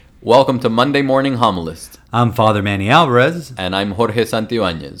Welcome to Monday Morning Homilist, I'm Father Manny Alvarez. and I'm Jorge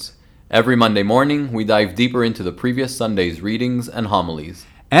Santibáñez. Every Monday morning, we dive deeper into the previous Sunday's readings and homilies.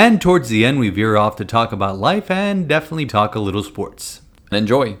 And towards the end, we veer off to talk about life and definitely talk a little sports. And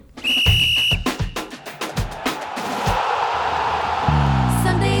enjoy!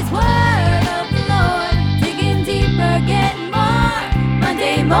 Sunday's word of the Lord, digging deeper, getting more.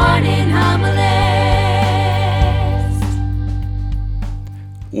 Monday morning homilist.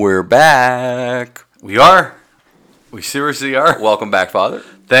 We're back. We are. We seriously are. Welcome back, Father.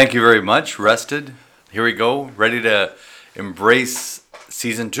 Thank you very much. Rested. Here we go. Ready to embrace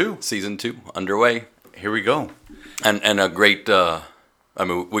season 2. Season 2 underway, Here we go. and a great. How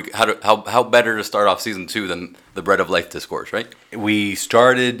better to start off season 2 than the Bread of Life discourse, right? We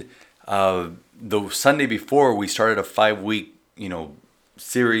started the Sunday before. We started a 5-week,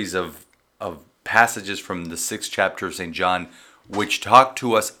 series of passages from the 6th chapter of St. John, which talked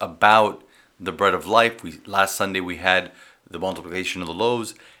to us about the bread of life. Last Sunday we had the multiplication of the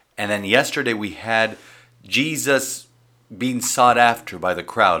loaves, and then yesterday we had Jesus being sought after by the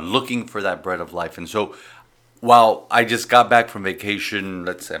crowd, looking for that bread of life. And so, while I just got back from vacation,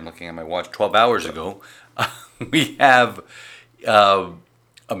 let's say I'm looking at my watch, 12 hours ago, we have a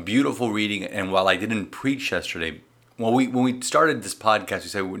beautiful reading. And while I didn't preach yesterday, when we started this podcast, we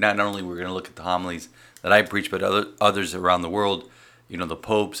said not only we're going to look at the homilies that I preach, but others around the world, the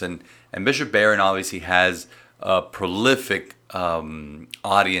popes. And Bishop Barron obviously has a prolific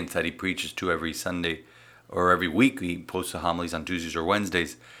audience that he preaches to every Sunday or every week. He posts the homilies on Tuesdays or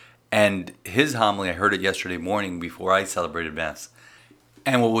Wednesdays. And his homily, I heard it yesterday morning before I celebrated Mass.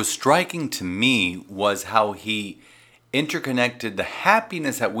 And what was striking to me was how he interconnected the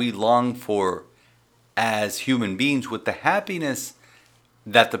happiness that we long for as human beings with the happiness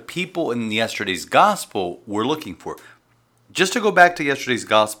that the people in yesterday's gospel were looking for. Just to go back to yesterday's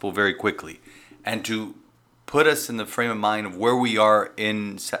gospel very quickly and to put us in the frame of mind of where we are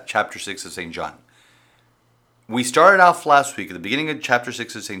in chapter 6 of St. John. We started off last week at the beginning of chapter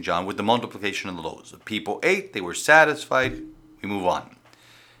 6 of St. John with the multiplication of the loaves. The people ate, they were satisfied, we move on.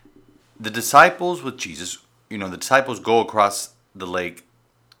 The disciples with Jesus, the disciples go across the lake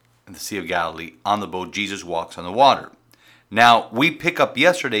in the Sea of Galilee on the boat. Jesus walks on the water. Now, we pick up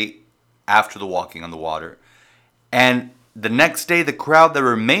yesterday after the walking on the water, and the next day the crowd that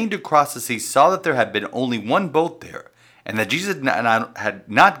remained across the sea saw that there had been only one boat there, and that Jesus had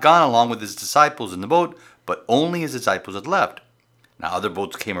not gone along with his disciples in the boat, but only his disciples had left. Now other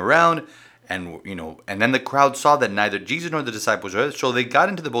boats came around, and then the crowd saw that neither Jesus nor the disciples were there, so they got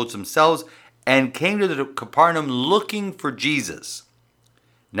into the boats themselves and came to the Capernaum looking for Jesus.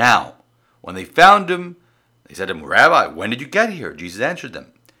 Now, when they found him, they said to him, "Rabbi, when did you get here?" Jesus answered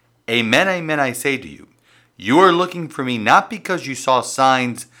them, "Amen, amen, I say to you, you are looking for me not because you saw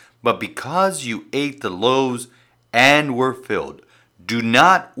signs, but because you ate the loaves and were filled. Do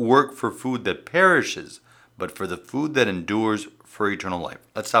not work for food that perishes, but for the food that endures for eternal life."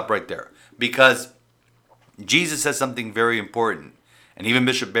 Let's stop right there. Because Jesus says something very important. And even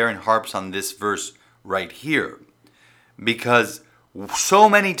Bishop Barron harps on this verse right here. Because so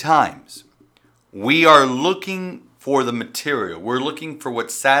many times we are looking for the material. We're looking for what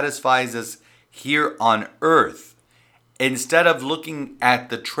satisfies us here on earth instead of looking at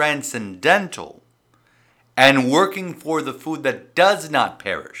the transcendental and working for the food that does not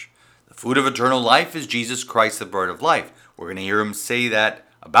perish. The food of eternal life is Jesus Christ, the bread of life. We're going to hear him say that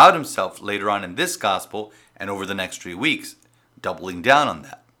about himself later on in this gospel and over the next 3 weeks, doubling down on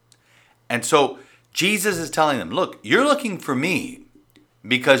that. And so Jesus is telling them, look, you're looking for me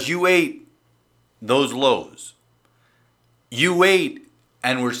because you ate those loaves. You ate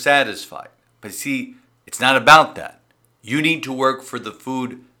and were satisfied. But see, it's not about that. You need to work for the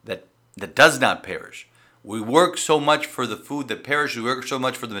food that does not perish. We work so much for the food that perishes. We work so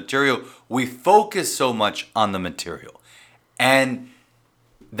much for the material. We focus so much on the material. And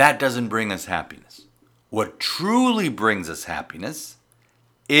that doesn't bring us happiness. What truly brings us happiness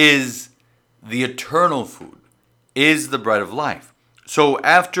is the eternal food, is the bread of life. So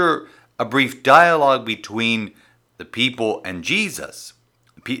after a brief dialogue between the people and Jesus,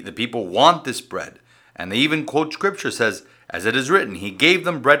 the people want this bread. And they even quote scripture, says, as it is written, he gave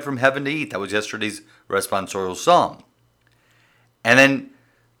them bread from heaven to eat. That was yesterday's responsorial psalm. And then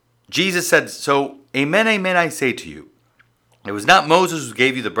Jesus said, so amen, amen, I say to you, it was not Moses who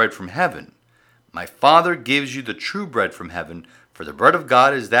gave you the bread from heaven. My Father gives you the true bread from heaven, for the bread of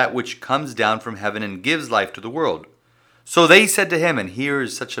God is that which comes down from heaven and gives life to the world. So they said to him, and here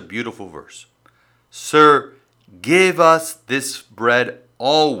is such a beautiful verse, Sir, give us this bread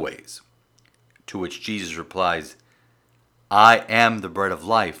always. To which Jesus replies, I am the bread of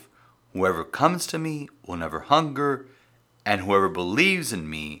life. Whoever comes to me will never hunger, and whoever believes in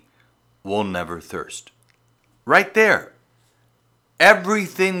me will never thirst. Right there.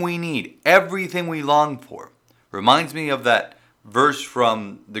 Everything we need, everything we long for. Reminds me of that verse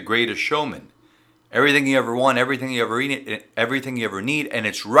from The Greatest Showman. Everything you ever want, everything you ever need, and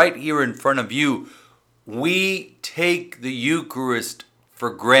it's right here in front of you. We take the Eucharist for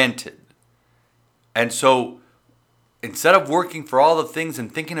granted. And so, instead of working for all the things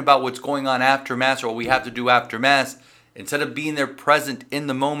and thinking about what's going on after Mass or what we have to do after Mass, instead of being there present in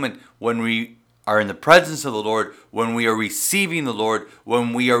the moment when we are in the presence of the Lord, when we are receiving the Lord,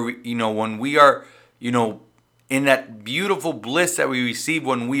 when we are in that beautiful bliss that we receive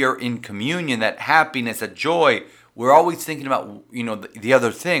when we are in communion, that happiness, that joy, we're always thinking about, the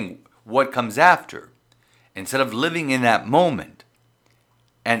other thing, what comes after, instead of living in that moment.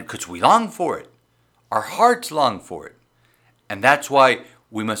 And because we long for it, our hearts long for it. And that's why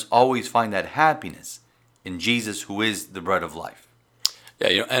we must always find that happiness in Jesus, who is the bread of life.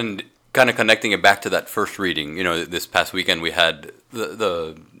 Yeah, and kind of connecting it back to that first reading, this past weekend we had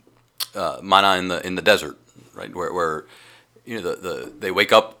the manna in the desert, right? Where they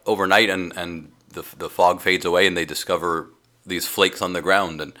wake up overnight and the fog fades away and they discover these flakes on the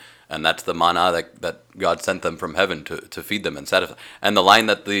ground and that's the manna that God sent them from heaven to feed them and satisfy. And the line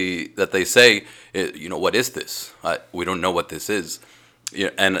that they say, what is this? We don't know what this is.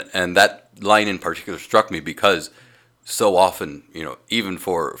 And that line in particular struck me because so often, even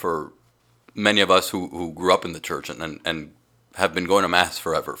for many of us who grew up in the church and have been going to Mass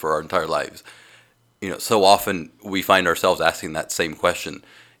forever, for our entire lives, so often we find ourselves asking that same question,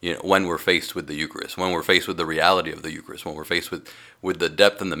 when we're faced with the Eucharist, when we're faced with the reality of the Eucharist, when we're faced with the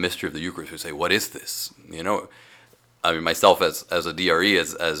depth and the mystery of the Eucharist, we say, what is this? Myself as a DRE,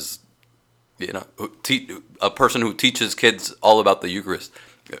 as a person who teaches kids all about the Eucharist,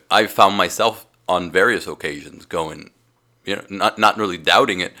 I found myself on various occasions going, not really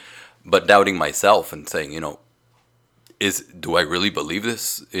doubting it, but doubting myself and saying, do I really believe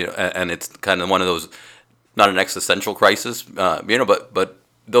this? And it's kind of one of those, not an existential crisis, but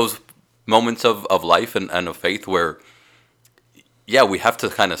those moments of life and of faith where, we have to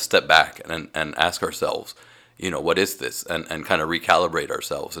kind of step back and ask ourselves, what is this? And kind of recalibrate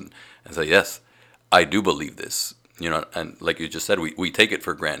ourselves and say, yes, I do believe this. And like you just said, we take it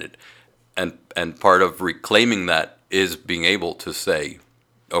for granted. And part of reclaiming that is being able to say,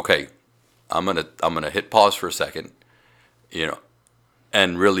 okay, I'm gonna hit pause for a second,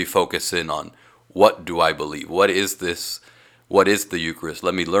 and really focus in on what do I believe? What is this? What is the Eucharist?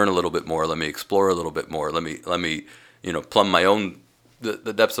 Let me learn a little bit more. Let me explore a little bit more. Let me plumb my own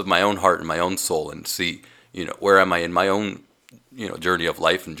the depths of my own heart and my own soul and see where am I in my own journey of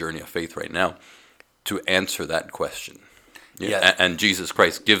life and journey of faith right now to answer that question. Yes. And Jesus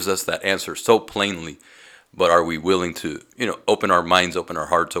Christ gives us that answer so plainly, but are we willing to open our minds, open our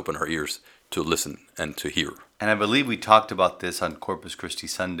hearts, open our ears to listen and to hear? And I believe we talked about this on Corpus Christi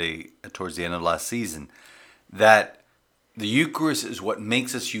Sunday towards the end of last season, that the Eucharist is what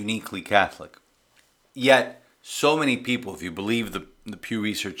makes us uniquely Catholic. Yet, so many people, if you believe the Pew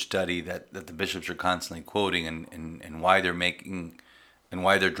Research study that the bishops are constantly quoting and why they're making and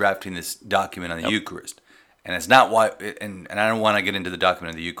why they're drafting this document on the Eucharist. And it's not why, and I don't want to get into the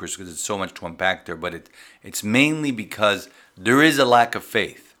document of the Eucharist because it's so much to unpack there, but it's mainly because there is a lack of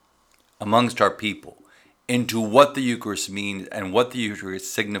faith amongst our people into what the Eucharist means and what the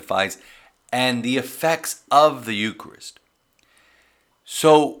Eucharist signifies and the effects of the Eucharist.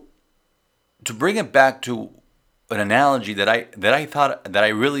 So, to bring it back to an analogy that I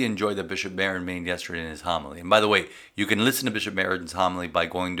really enjoyed that Bishop Barron made yesterday in his homily. And by the way, you can listen to Bishop Barron's homily by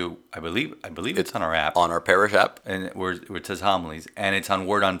going to I believe it's on our app, on our parish app, and where it says homilies, and it's on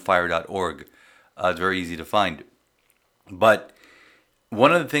wordonfire.org. It's very easy to find. But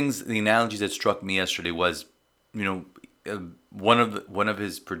one of the things, the analogies that struck me yesterday was, one of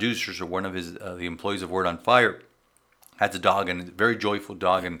his producers or one of his the employees of Word on Fire has a dog, and a very joyful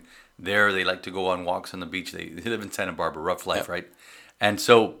dog, and there they like to go on walks on the beach. They live in Santa Barbara, rough life, right? And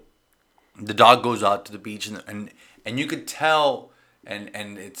so the dog goes out to the beach, and you could tell, and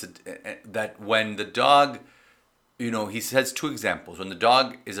it's that when the dog, he says two examples. When the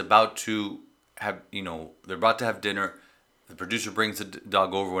dog is about to have, they're about to have dinner, the producer brings the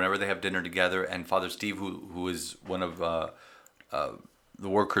dog over whenever they have dinner together, and Father Steve, who is one of the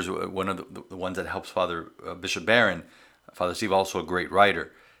workers, one of the ones that helps Bishop Barron, Father Steve, also a great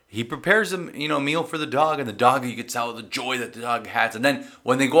writer. He prepares him, a meal for the dog, and the dog, you could tell the joy that the dog has. And then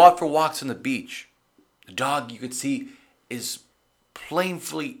when they go out for walks on the beach, the dog, you could see, is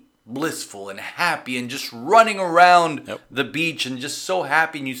plainly blissful and happy and just running around Yep. the beach and just so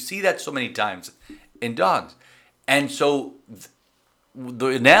happy. And you see that so many times in dogs. And so the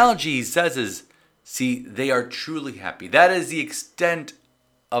analogy he says is, see, they are truly happy. That is the extent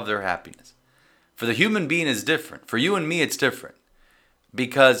of their happiness. For the human being is different. For you and me, it's different.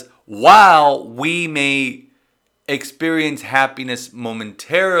 Because while we may experience happiness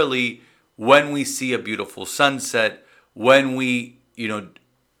momentarily when we see a beautiful sunset, when we,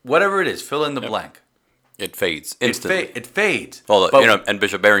 whatever it is, fill in the blank. It fades instantly. It fades. Well, But- and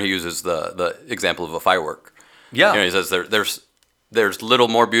Bishop Barron, he uses the example of a firework. Yeah. He says there's little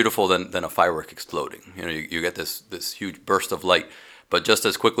more beautiful than a firework exploding. You get this huge burst of light, but just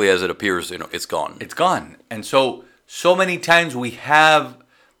as quickly as it appears, it's gone. It's gone. And so many times we have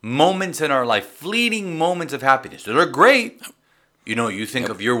moments in our life, fleeting moments of happiness that are great. You think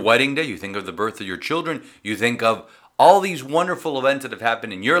of your wedding day, you think of the birth of your children, you think of all these wonderful events that have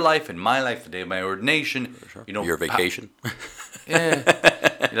happened in your life, in my life, the day of my ordination. Your vacation.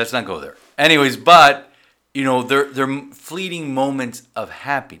 Let's not go there. Anyways, but they're fleeting moments of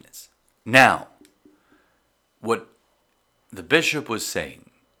happiness. Now, what the bishop was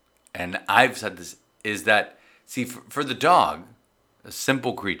saying, and I've said this, is that, see, for the dog, a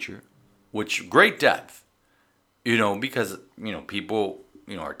simple creature, which great depth, because, people,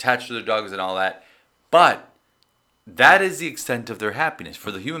 are attached to their dogs and all that, but that is the extent of their happiness.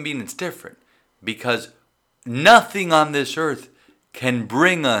 For the human being, it's different, because nothing on this earth can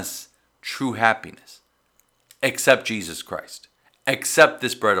bring us true happiness except Jesus Christ, except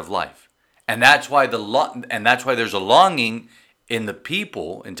this bread of life. And that's why there's a longing in the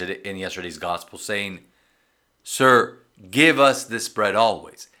people in yesterday's gospel saying, "Sir, give us this bread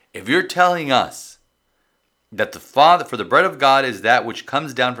always." If you're telling us that the Father, for the bread of God is that which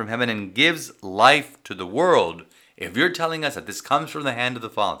comes down from heaven and gives life to the world, if you're telling us that this comes from the hand of the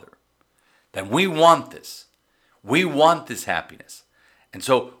Father, then we want this. We want this happiness. And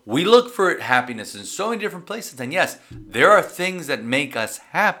so we look for happiness in so many different places. And yes, there are things that make us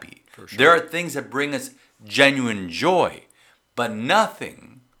happy. For sure. There are things that bring us genuine joy. But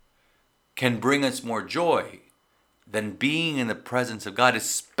nothing can bring us more joy than being in the presence of God,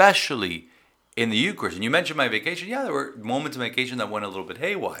 especially in the Eucharist. And you mentioned my vacation. Yeah, there were moments of vacation that went a little bit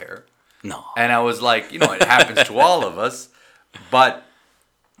haywire. No. And I was like, it happens to all of us. But,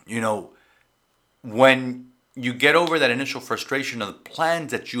 when you get over that initial frustration of the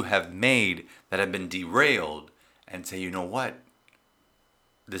plans that you have made that have been derailed and say, you know what?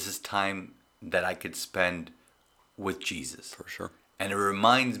 This is time that I could spend with Jesus. For sure. And it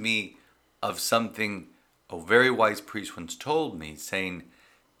reminds me of something a very wise priest once told me, saying,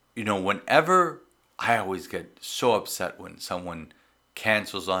 whenever I always get so upset when someone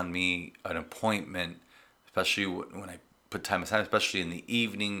cancels on me an appointment, especially when I put time aside, especially in the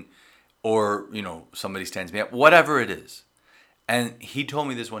evening, or, somebody stands me up, whatever it is. And he told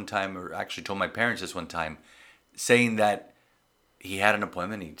me this one time, or actually told my parents this one time, saying that he had an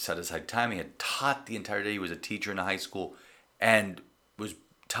appointment, he set aside time, he had taught the entire day, he was a teacher in a high school, and was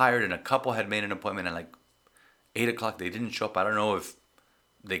tired, and a couple had made an appointment at 8 o'clock, they didn't show up. I don't know if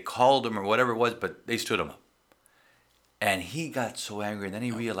they called him or whatever it was, but they stood him up. And he got so angry, and then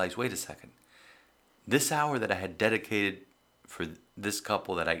he realized, wait a second, this hour that I had dedicated for this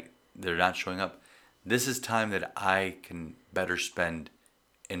couple they're not showing up, this is time that I can better spend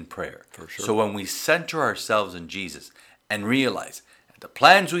in prayer. For sure. So when we center ourselves in Jesus and realize that the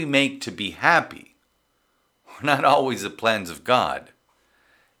plans we make to be happy are not always the plans of God,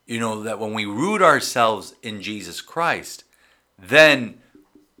 that when we root ourselves in Jesus Christ, then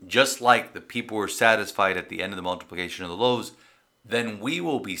just like the people were satisfied at the end of the multiplication of the loaves, then we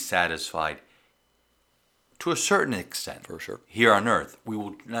will be satisfied to a certain extent. For sure. Here on earth, we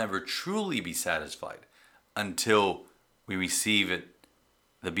will never truly be satisfied until we receive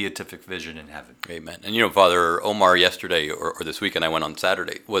the beatific vision in heaven. Amen. And Father Omar yesterday or this weekend, I went on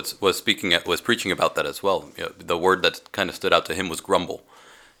Saturday, was preaching about that as well. The word that kind of stood out to him was grumble.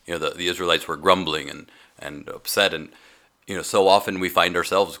 The Israelites were grumbling and upset, and so often we find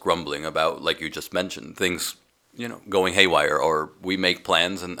ourselves grumbling about, like you just mentioned, things going haywire, or we make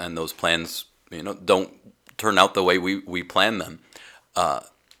plans and those plans don't turn out the way we plan them.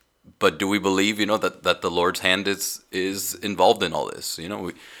 But do we believe that the Lord's hand is involved in all this?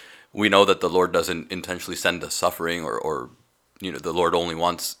 We know that the Lord doesn't intentionally send us suffering, or the Lord only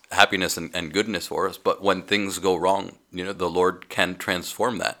wants happiness and goodness for us. But when things go wrong, the Lord can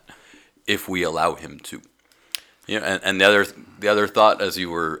transform that if we allow Him to. And the other thought, as you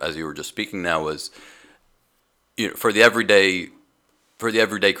were just speaking now, was for the everyday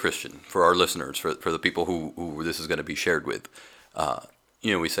Christian, for our listeners, for the people who this is going to be shared with,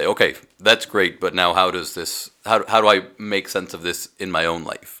 we say, okay, that's great, but now how does this? How do I make sense of this in my own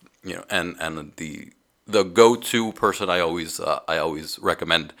life? And the go-to person I always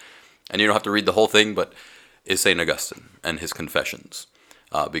recommend, and you don't have to read the whole thing, but is Saint Augustine and his Confessions,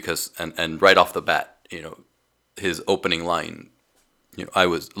 because and right off the bat, his opening line, I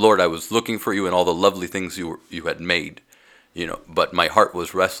was looking for you in all the lovely things you had made, but my heart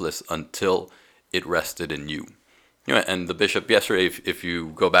was restless until it rested in you. And the bishop yesterday, if you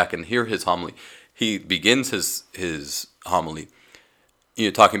go back and hear his homily, he begins his homily,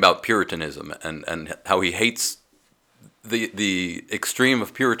 talking about Puritanism and how he hates the extreme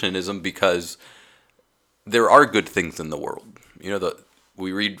of Puritanism because there are good things in the world.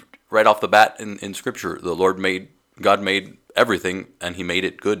 We read right off the bat in Scripture, God made everything and He made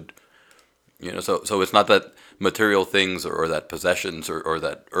it good. So it's not that material things or that possessions or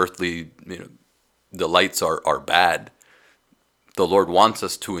that earthly delights are bad. The Lord wants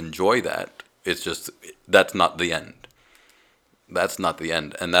us to enjoy that. It's just that's not the end. That's not the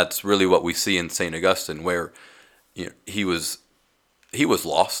end, and that's really what we see in Saint Augustine, where he was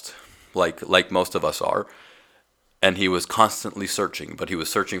lost, like most of us are, and he was constantly searching, but he was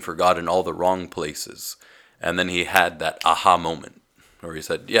searching for God in all the wrong places, and then he had that aha moment where he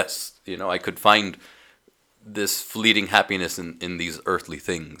said, "Yes, I could find this fleeting happiness in these earthly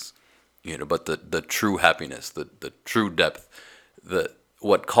things." But the true happiness, the true depth,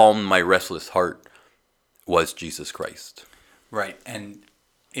 what calmed my restless heart was Jesus Christ. Right. And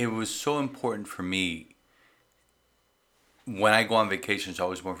it was so important for me, when I go on vacation, it's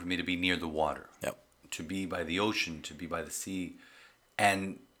always important for me to be near the water. Yep. To be by the ocean, to be by the sea.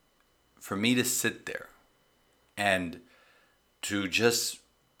 And for me to sit there and to just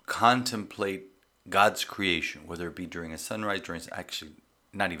contemplate God's creation, whether it be during a sunrise, actually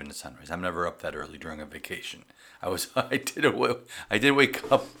not even a sunrise. I'm never up that early during a vacation. I did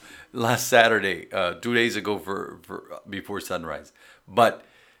wake up last Saturday, 2 days ago for before sunrise. But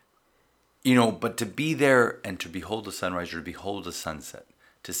but to be there and to behold the sunrise or to behold the sunset,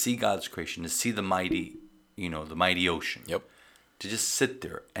 to see God's creation, to see the mighty, the mighty ocean. Yep. To just sit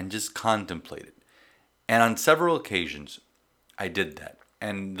there and just contemplate it. And on several occasions, I did that.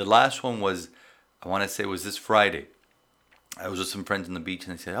 And the last one was, I want to say it was this Friday. I was with some friends on the beach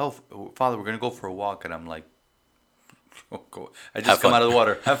and they said, "Oh, Father, we're going to go for a walk." And I'm like, "Oh, go." I just come out of the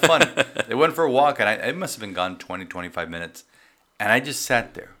water. Have fun. They went for a walk and it must have been gone 20, 25 minutes. And I just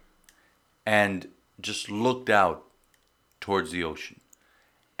sat there and just looked out towards the ocean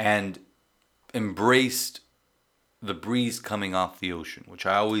and embraced the breeze coming off the ocean, which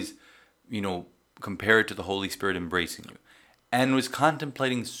I always, compare it to the Holy Spirit embracing you. And was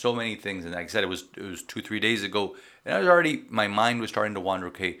contemplating so many things. And like I said, it was 2-3 days ago. And my mind was starting to wander,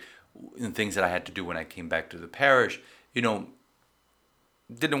 okay, in things that I had to do when I came back to the parish.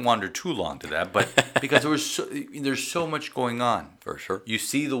 Didn't wander too long to that, but because there's so much going on. For sure. You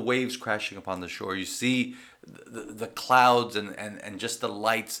see the waves crashing upon the shore. You see the clouds and just the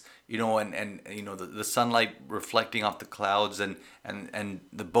lights, and the sunlight reflecting off the clouds and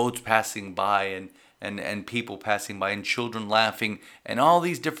the boats passing by and people passing by and children laughing and all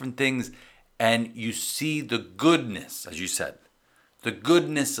these different things. And you see the goodness, as you said, the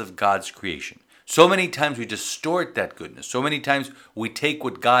goodness of God's creation. So many times we distort that goodness. So many times we take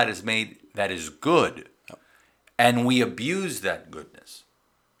what God has made that is good and we abuse that goodness.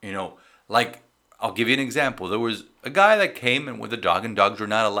 Like, I'll give you an example. There was a guy that came in with a dog, and dogs were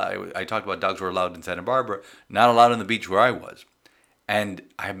not allowed. I talked about dogs were allowed in Santa Barbara, not allowed on the beach where I was. And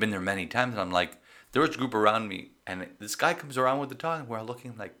I've been there many times, and I'm like, there was a group around me, and this guy comes around with the dog, and we're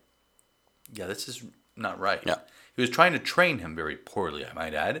looking like, yeah, this is not right. Yeah. He was trying to train him very poorly, I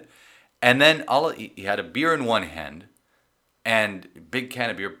might add. And then he had a beer in one hand, and a big can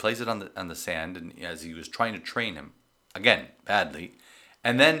of beer, placed it on the sand, and as he was trying to train him, again, badly,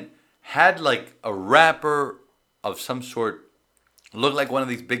 and then had like a wrapper of some sort, looked like one of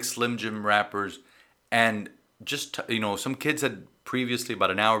these big Slim Jim wrappers, and just, some kids had previously,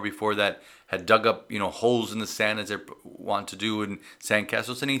 about an hour before that, had dug up, holes in the sand as they want to do in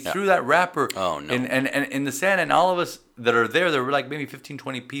sandcastles, and he threw that wrapper in the sand, and all of us that are there were like maybe 15,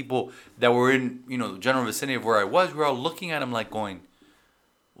 20 people that were in, the general vicinity of where I was, we were all looking at him like going,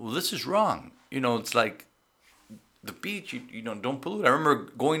 well, this is wrong. It's like the beach, don't pollute. I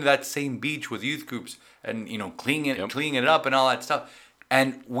remember going to that same beach with youth groups and, cleaning it up and all that stuff.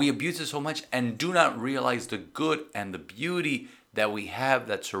 And we abuse it so much and do not realize the good and the beauty that we have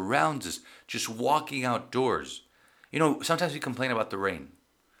that surrounds us just walking outdoors. Sometimes we complain about the rain,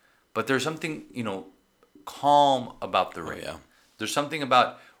 but there's something, calm about the rain. Yeah. There's something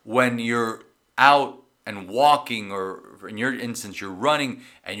about when you're out and walking, or in your instance, you're running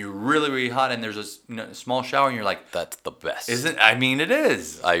and you're really, really hot, and there's a small shower, and you're like, That's the best. isn't? I mean, it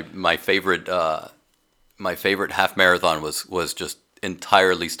is. My favorite half marathon was just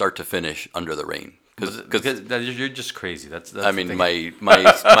entirely start to finish under the rain. Because you're just crazy. That's I the mean, thing.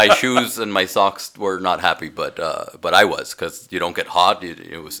 my shoes and my socks were not happy, but I was, because you don't get hot.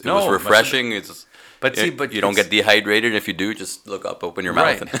 It was refreshing. But you don't get dehydrated. If you do, just look up, open your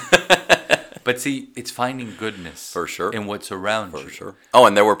mouth. But see, it's finding goodness For sure. in what's around you. For sure. Oh,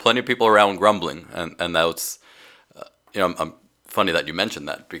 and there were plenty of people around grumbling, and that's I'm funny that you mentioned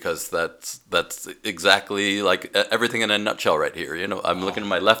that, because that's exactly like everything in a nutshell right here. I'm looking to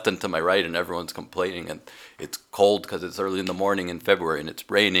my left and to my right, and everyone's complaining, and it's cold because it's early in the morning in February, and it's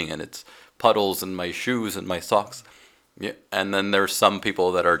raining, and it's puddles in my shoes and my socks. Yeah, and then there's some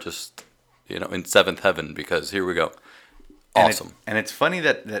people that are just in seventh heaven, because here we go. Awesome. And it's funny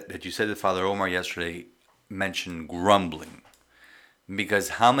that you said that Father Omar yesterday mentioned grumbling, because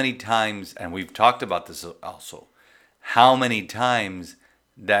how many times, and we've talked about this also, how many times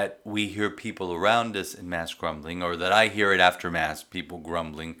that we hear people around us in Mass grumbling, or that I hear it after Mass, people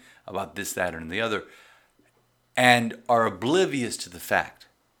grumbling about this, that, and the other, and are oblivious to the fact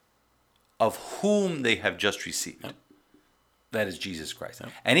of whom they have just received. Yep. That is Jesus Christ.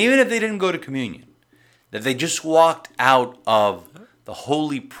 Yep. And even if they didn't go to communion, that they just walked out of the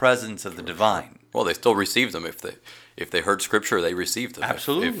holy presence of the divine. Well, they still received them if they heard Scripture, they received them.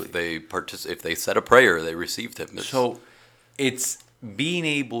 Absolutely. If they said a prayer, they received Him. So it's being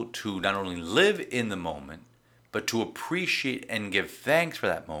able to not only live in the moment, but to appreciate and give thanks for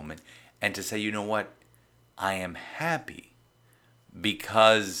that moment, and to say, you know what, I am happy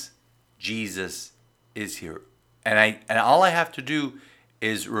because Jesus is here, and all I have to do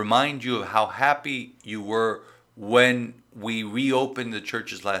is remind you of how happy you were when we reopened the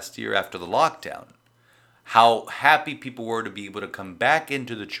churches last year after the lockdown. How happy people were to be able to come back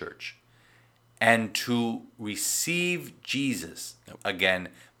into the church and to receive Jesus again,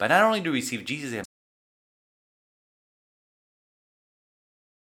 but not only to receive Jesus again,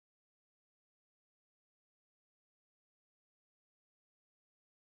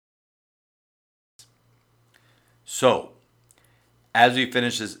 so as we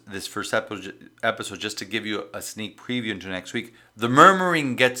finish this first episode, just to give you a sneak preview into next week, the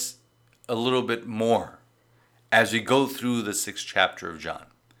murmuring gets a little bit more as we go through the 6th chapter of John.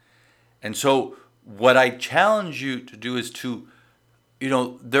 And so what I challenge you to do is to,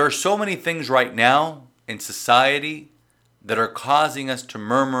 there are so many things right now in society that are causing us to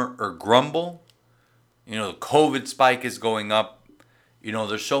murmur or grumble. The COVID spike is going up.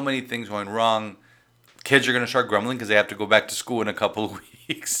 There's so many things going wrong. Kids are going to start grumbling because they have to go back to school in a couple of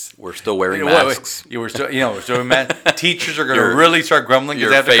weeks. We're still wearing masks. We're still wearing masks. Teachers are going to really start grumbling.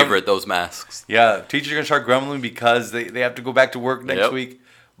 Your favorite, those masks. Yeah, teachers are going to start grumbling because they have to go back to work next week.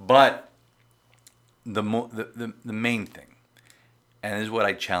 But the main thing, and this is what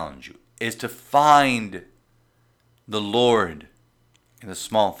I challenge you, is to find the Lord in the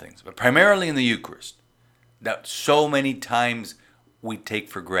small things, but primarily in the Eucharist, that so many times we take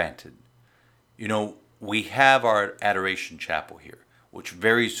for granted. We have our Adoration Chapel here, which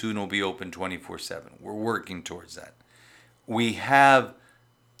very soon will be open 24/7. We're working towards that. We have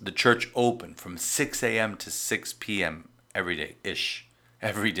the church open from 6 a.m. to 6 p.m. every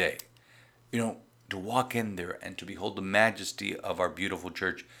day. To walk in there and to behold the majesty of our beautiful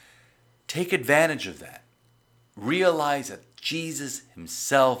church. Take advantage of that. Realize that Jesus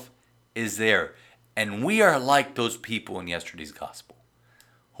himself is there. And we are like those people in yesterday's gospel,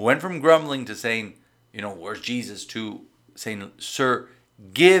 who went from grumbling to saying, where's Jesus, to saying, Sir,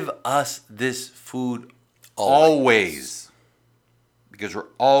 give us this food always. Because we're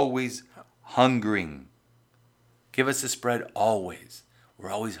always hungering. Give us this bread always. We're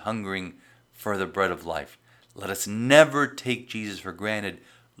always hungering for the bread of life. Let us never take Jesus for granted.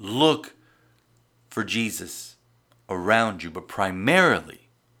 Look for Jesus around you, but primarily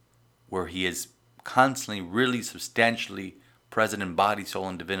where he is constantly, really substantially present in body, soul,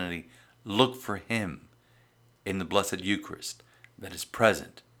 and divinity. Look for him in the Blessed Eucharist that is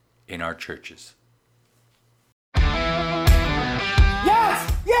present in our churches.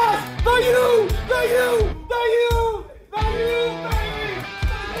 Yes! Yes! The you! The you! The you! The you, baby!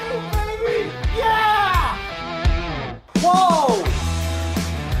 The you, baby! Yeah! Whoa!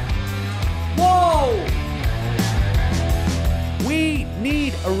 Whoa! We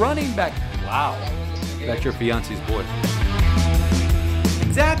need a running back. Wow. That's your fiance's boy.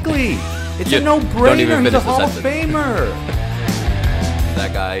 Exactly. It's a don't even no-brainer. He's a finish the Hall of sentence. Famer.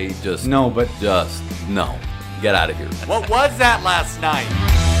 That guy just No, but no. Get out of here. What was that last night?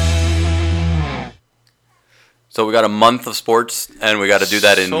 So we got a month of sports, and we got to do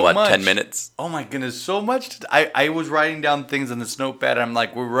that in, So what, much. 10 minutes? Oh my goodness, so much. I was writing down things on the notepad. I'm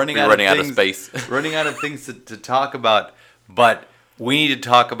like, we're running We're out running of out of things, space. running out of things to talk about. But we need to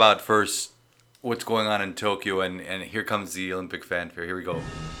talk about first what's going on in Tokyo. And here comes the Olympic fanfare. Here we go.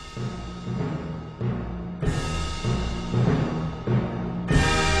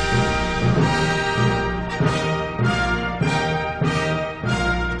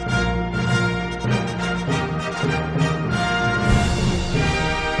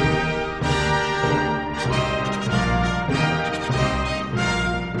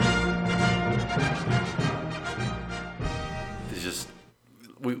 It's just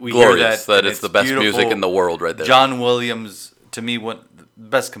we hear Glorious. that That and is the best music beautiful. in the world right there. John Williams, to me, one the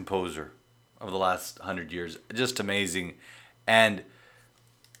best composer of the last 100 years. Just amazing. And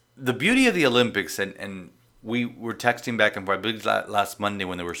the beauty of the Olympics, and we were texting back and forth, I believe last Monday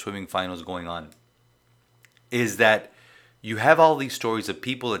when there were swimming finals going on, is that you have all these stories of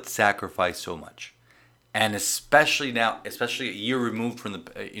people that sacrifice so much. And especially now, especially a year removed from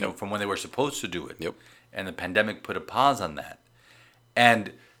the, from when they were supposed to do it. Yep. And the pandemic put a pause on that.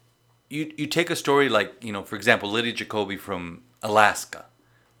 And you take a story like, for example, Lydia Jacoby from Alaska,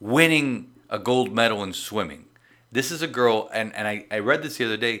 winning a gold medal in swimming. This is a girl, and I read this the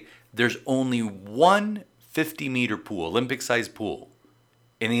other day, there's only one 50-meter pool, Olympic-sized pool,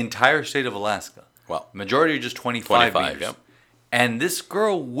 in the entire state of Alaska. Wow. Majority are just 25 meters. Yep. And this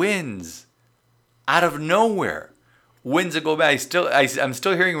girl wins out of nowhere. Wins a gold medal. I'm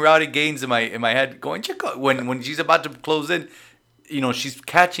still hearing Rowdy Gaines in my head going, Chico, when she's about to close in, she's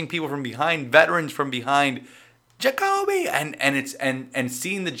catching people from behind, veterans from behind. Jacoby, and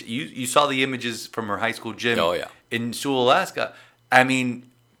seeing you saw the images from her high school gym. Oh, yeah. In Sewell, Alaska. I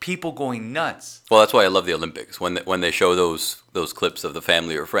mean, people going nuts. Well, that's why I love the Olympics when they show those clips of the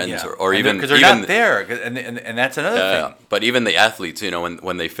family or friends or And even because they're even not there, and that's another thing. But even the athletes,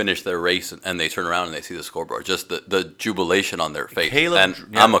 when they finish their race and they turn around and they see the scoreboard, just the jubilation on their face. Caleb,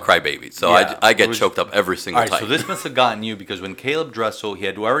 and I'm a crybaby, so Yeah, I it get was- choked up every single All right, time. so this must have gotten you because when Caleb Dressel, he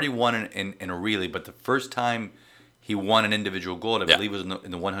had already won in a relay, but the first time he won an individual gold, I Yeah. believe, was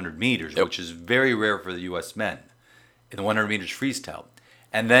in the 100 meters, Yep. which is very rare for the U.S. men, in the 100 meters freestyle.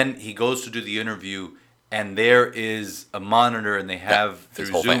 And then he goes to do the interview, and there is a monitor, and they have his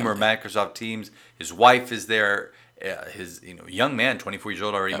through whole Zoom or family. Microsoft Teams. His wife is there, his young man, 24 years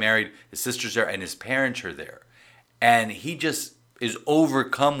old, already married. His sister's there, and his parents are there, and he just is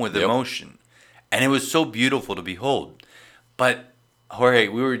overcome with Yep. emotion, and it was so beautiful to behold. But Jorge,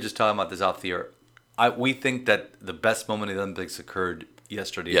 we were just talking about this off the air. We think that the best moment of the Olympics occurred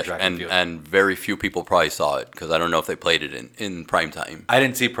yesterday at Yes, track and field. and very few people probably saw it because I don't know if they played it in prime time. I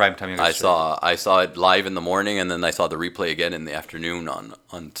didn't see primetime yesterday. I saw it live in the morning, and then I saw the replay again in the afternoon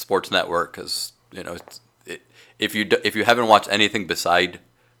on Sports Network because if you haven't watched anything beside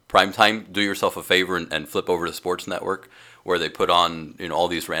primetime, do yourself a favor and flip over to Sports Network where they put on all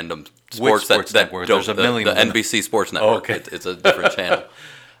these random sports Sports that network? don't- There's a million the of them. NBC Sports Network. okay. It's a different channel.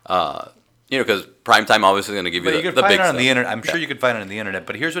 Because primetime obviously is going to give you But you can the find big it on stuff. the internet. I'm sure you can find it on the internet.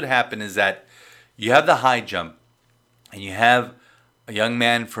 But here's what happened: is that you have the high jump, and you have a young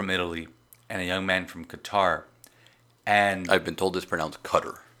man from Italy and a young man from Qatar, and I've been told it's pronounced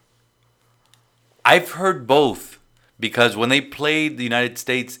Cutter. I've heard both because when they played the United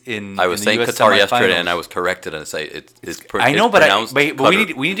States I was in saying the US Qatar yesterday, semifinals- and I was corrected and say it's I know, but pronounced we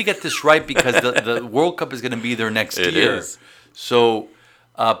Qatar. need to get this right because the World Cup is going to be there next It year. is. So,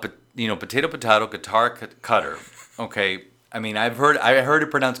 potato, Qatar, Qatar. Okay, I mean, I heard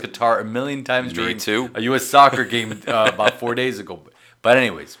it pronounced Qatar a million times Me during too. a U.S. soccer game about 4 days ago. But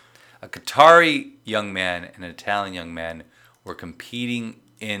anyways, a Qatari young man and an Italian young man were competing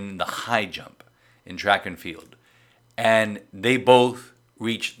in the high jump in track and field, and they both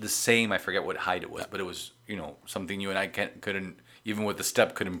reached the same. I forget what height it was, but it was something you and I couldn't even with the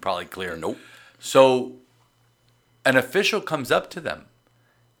step couldn't probably clear. Nope. So an official comes up to them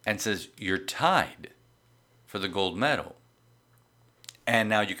and says, "You're tied for the gold medal, and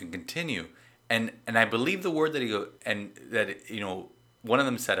now you can continue." And I believe the word that one of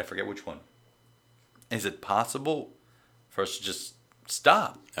them said, I forget which one. Is it possible for us to just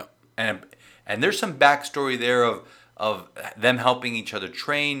stop? Yeah. And there's some backstory there of them helping each other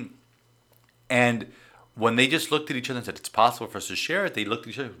train, and when they just looked at each other and said, "It's possible for us to share it," they looked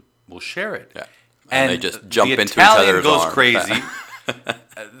at each other, "We'll share it." Yeah. And they just jump the into each Italian other's goes arms. crazy.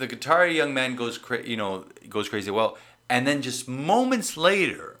 The Qatari young man goes crazy. Well, and then just moments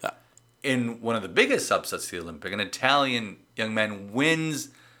later, Yeah. in one of the biggest upsets of the Olympic, an Italian young man wins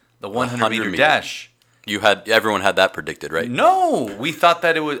the 100 meter meter. dash. Everyone had that predicted, right? No, we thought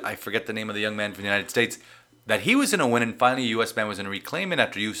that it was. I forget the name of the young man from the United States that he was going to win, and finally a U.S. man was going to reclaim it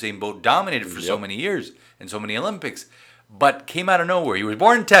after Usain Bolt dominated for so Yep. many years and so many Olympics, but came out of nowhere. He was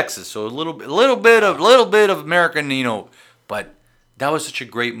born in Texas, so a little bit of American, but that was such a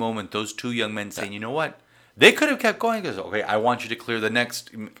great moment. Those two young men saying, you know what, they could have kept going. Because okay, I want you to clear the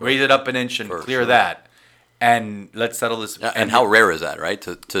next, raise it up an inch and For clear sure. that, and let's settle this. And how rare is that, right?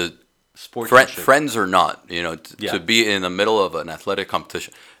 To Sportsmanship. friends or not, Yeah. to be in the middle of an athletic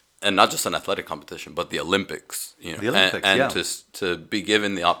competition, and not just an athletic competition, but the Olympics. The Olympics, and yeah. to be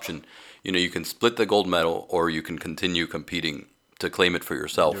given the option, you can split the gold medal, or you can continue competing to claim it for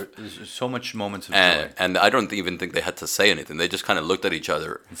yourself. There's so much moments of joy. And I don't even think they had to say anything. They just kind of looked at each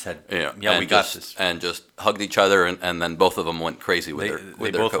other And said, yeah, "Yeah, we got this." and just hugged each other, and then both of them went crazy with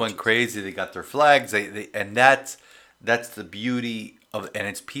They their both coaches. went crazy. They got their flags. They and that's the beauty of, and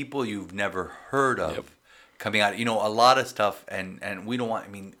it's people you've never heard of Yep. coming out. A lot of stuff, and we don't want. I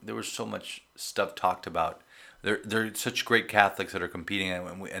mean, there was so much stuff talked about. They're such great Catholics that are competing,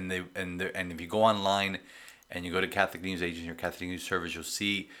 and if you go online and you go to Catholic News Agency or Catholic News Service, you'll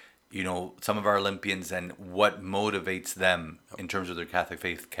see, some of our Olympians and what motivates them in terms of their Catholic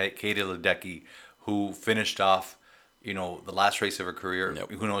faith. Katie Ledecky, who finished off, the last race of her career.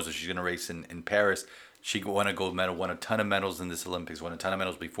 Yep. Who knows if she's going to race in Paris. She won a gold medal, won a ton of medals in this Olympics, won a ton of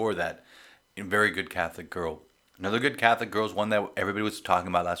medals before that. A very good Catholic girl. Another good Catholic girl is one that everybody was talking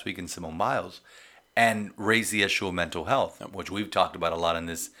about last week in Simone Biles, and raised the issue of mental health, which we've talked about a lot on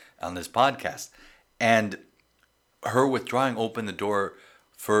this podcast. And her withdrawing opened the door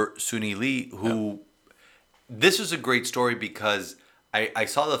for Suni Lee, who this is a great story because I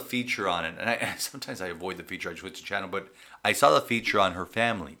saw the feature on it, and sometimes I avoid the feature, I switch the channel, but I saw the feature on her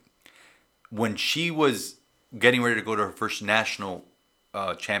family. When she was getting ready to go to her first national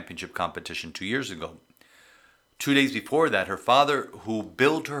championship competition 2 years ago, 2 days before that, her father, who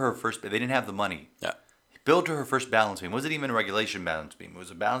built her first, they didn't have the money. Yeah. He built her first balance beam. It wasn't even a regulation balance beam. It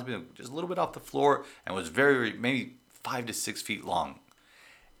was a balance beam just a little bit off the floor and was very, maybe 5 to 6 feet long.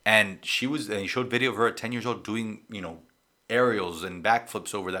 And he showed video of her at 10 years old doing, aerials and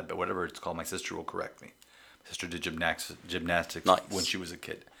backflips over that, but whatever it's called. My sister will correct me. My sister did gymnastics Nice. when she was a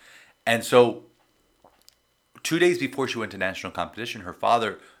kid. And so 2 days before she went to national competition, her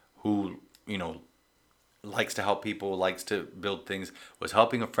father, who, likes to help people, likes to build things, was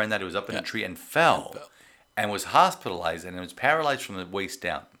helping a friend that was up in a tree and fell and was hospitalized and was paralyzed from the waist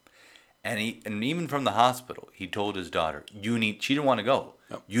down. And even from the hospital, he told his daughter, she didn't want to go.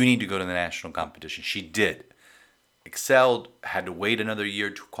 Yep. You need to go to the national competition. She did. Excelled, had to wait another year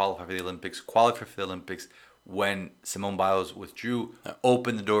to qualify for the Olympics. When Simone Biles withdrew,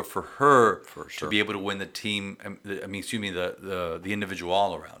 opened the door for her to be able to win the team. The individual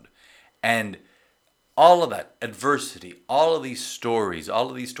all around, and all of that adversity, all of these stories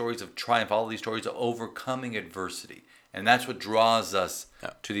of triumph, all of these stories of overcoming adversity, and that's what draws us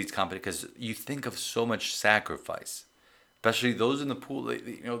to these competitions. Because you think of so much sacrifice, especially those in the pool.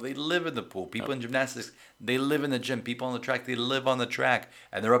 They live in the pool. People in gymnastics, they live in the gym. People on the track, they live on the track,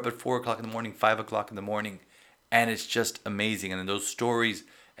 and they're up at 4 o'clock in the morning, 5 o'clock in the morning. And it's just amazing. And then those stories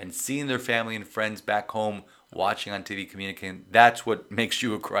and seeing their family and friends back home, watching on TV, communicating, that's what makes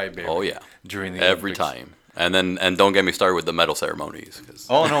you a crybaby. Oh yeah, during the every Olympics. time. And don't get me started with the medal ceremonies.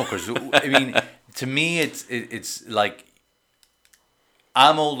 Oh no, because to me, it's like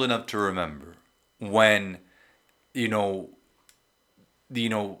I'm old enough to remember when, TV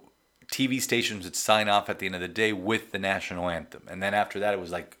stations would sign off at the end of the day with the national anthem, and then after that, it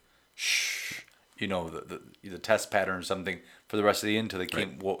was like, shh. The test pattern or something for the rest of the until they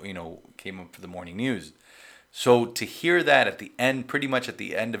came up for the morning news. So to hear that at the end, pretty much at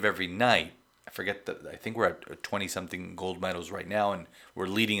the end of every night, I think we're at 20-something gold medals right now, and we're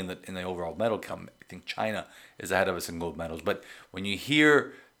leading in the overall medal count. I think China is ahead of us in gold medals. But when you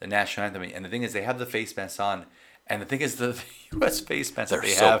hear the national anthem, and the thing is, they have the face masks on, and the thing is, the U.S. face masks They're that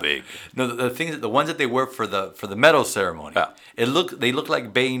they so have, big. No, the thing is, the ones that they wear for the medal ceremony, Yeah. they look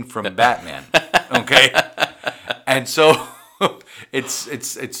like Bane from Batman. Okay, and so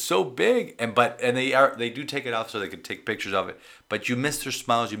it's so big, and they do take it off so they can take pictures of it. But you miss their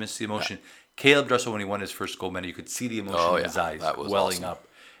smiles, you miss the emotion. Yeah. Caleb Dressel, when he won his first gold medal, you could see the emotion in his eyes welling up,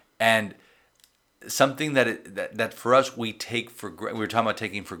 and something that for us we take for granted. We were talking about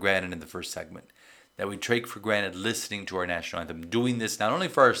taking for granted in the first segment. That we take for granted listening to our national anthem, doing this not only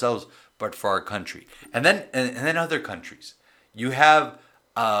for ourselves but for our country, and then other countries. You have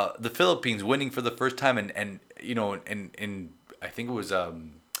the Philippines winning for the first time, and I think it was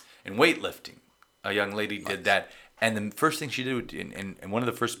in weightlifting, a young lady did that, and the first thing she did, and one of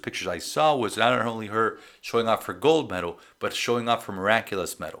the first pictures I saw was not only her showing off her gold medal, but showing off her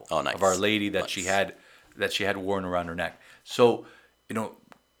miraculous medal Oh, nice. of Our Lady that she had that she had worn around her neck. So,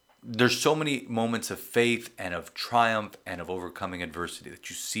 there's so many moments of faith and of triumph and of overcoming adversity that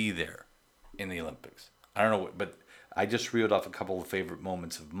you see there in the Olympics. I don't know, but I just reeled off a couple of favorite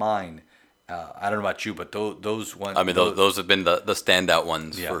moments of mine. I don't know about you, but those ones. I mean, those have been the standout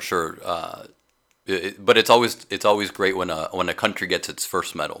ones Yeah. for sure. But it's always great when a country gets its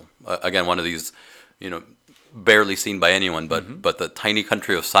first medal. Again, one of these, barely seen by anyone, but the tiny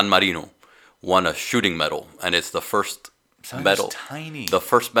country of San Marino won a shooting medal, and it's the first medal. Tiny. The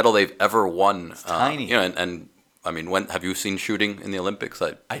first medal they've ever won. Tiny. And I mean, when have you seen shooting in the Olympics?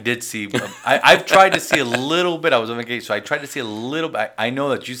 I did see. I've tried to see a little bit. I was on vacation, so I tried to see a little bit. I know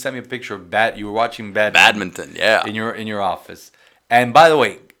that you sent me a picture of You were watching badminton, yeah. in your office. And by the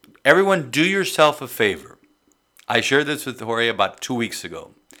way, everyone, do yourself a favor. I shared this with Jorge about 2 weeks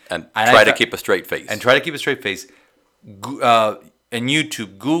ago. And I try to thought- keep a straight face. And try to keep a straight face. And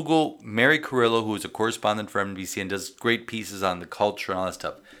YouTube, Google Mary Carrillo, who is a correspondent for NBC and does great pieces on the culture and all that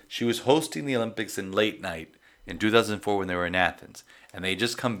stuff. She was hosting the Olympics in late night in 2004 when they were in Athens, and they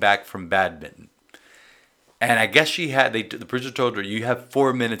just come back from badminton. And I guess the producer told her, you have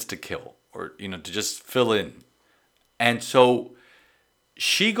 4 minutes to kill, or to just fill in. And so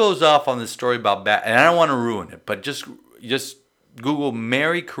she goes off on this story about and I don't want to ruin it, but just Google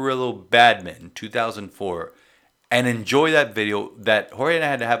Mary Carrillo badminton 2004 and enjoy that video that Jorge and I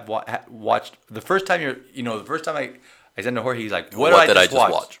had to have watched. The first time the first time I sent to Jorge, he's like, what did I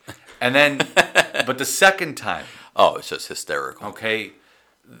just watch? And then, but the second time, oh, it's just hysterical. okay,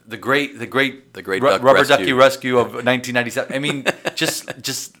 the great Duck Rubber Rescue. Ducky Rescue of 1997. I mean,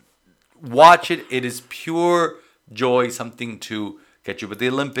 just watch it. It is pure joy, something to get you. But the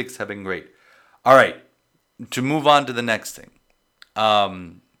Olympics have been great. All right, to move on to the next thing.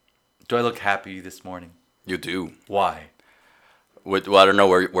 Do I look happy this morning? You do. Why? Well, I don't know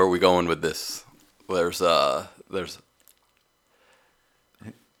where we're going with this. There's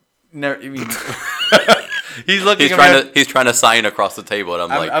No, I mean, he's looking. he's trying to sign across the table,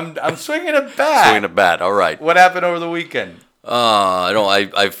 and I'm swinging a bat. swinging a bat. All right. What happened over the weekend?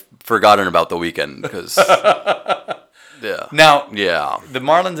 I've forgotten about the weekend because yeah. Now, Yeah. the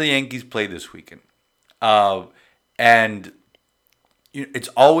Marlins and Yankees played this weekend, and it's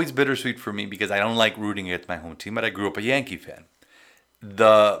always bittersweet for me because I don't like rooting against my home team, but I grew up a Yankee fan.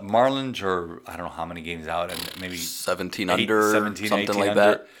 The Marlins are, I don't know how many games out, and maybe 17 under, 17, something 18 like under.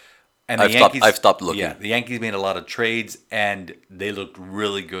 that. And I've stopped looking. Yeah, the Yankees made a lot of trades, and they looked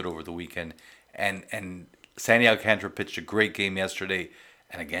really good over the weekend. And Sandy Alcantara pitched a great game yesterday,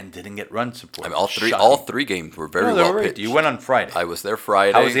 and again didn't get run support. I mean, all Shocking. three games were very No, they well were great. pitched. You went on Friday. I was there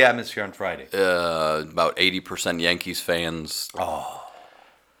Friday. How was the atmosphere on Friday? About 80% Yankees fans. I'm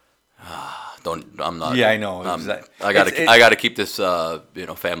not. Yeah, I know. I gotta keep this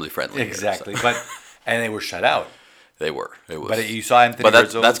family friendly. Exactly, Here, so. and they were shut out. They were. It was. But you saw Anthony. But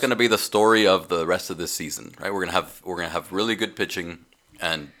that's Rizzo's- going to be the story of the rest of this season, right? We're gonna have really good pitching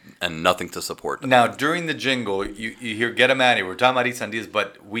and nothing to support. Now, during the jingle, you hear "Get him out of here." We're talking about Isan Diaz,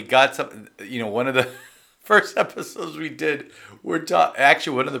 but we got some. One of the first episodes we did,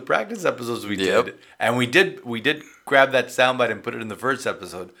 actually one of the practice episodes we Yep. did, and we did grab that soundbite and put it in the first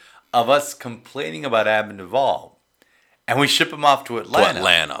episode of us complaining about Abin Duvall, and we ship him off to Atlanta. To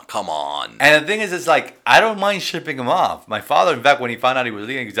Atlanta, come on. And the thing is, it's like I don't mind shipping him off. My father, in fact, when he found out he was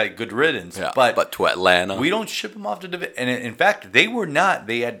leaving, he's like, "Good riddance." Yeah, but to Atlanta, we don't ship him off to Division. And in fact, they were not.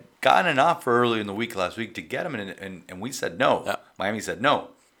 They had gotten an offer early in the week last week to get him, and we said no. Yeah. Miami said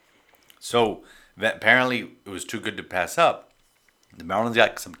no. So that apparently it was too good to pass up. The Marlins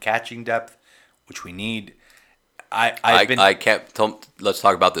got some catching depth, which we need. I can't. Let's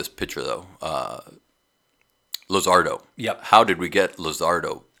talk about this pitcher though. Luzardo. Yep. How did we get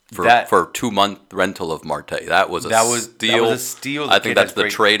Luzardo for a 2-month rental of Marte? That was a steal. That was a steal. I think that's the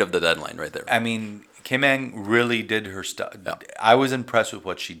great. trade of the deadline right there. I mean, Kim Ang really did her stuff. Yeah. I was impressed with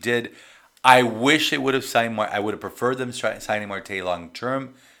what she did. I wish it would have signed Marte. I would have preferred them signing Marte long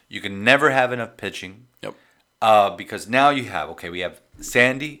term. You can never have enough pitching. Yep. Because now we have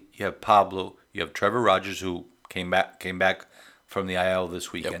Sandy, you have Pablo, you have Trevor Rogers, who came back from the IL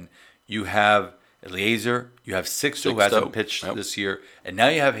this weekend. Yep. You have Eliezer, you have Sixto, who hasn't pitched this year, and now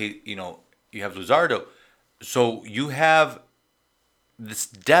you have Luzardo. So you have this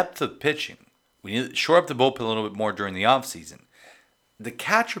depth of pitching. We need to shore up the bullpen a little bit more during the offseason. The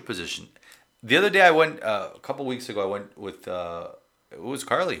catcher position. The other day I went, a couple weeks ago, I went with, it was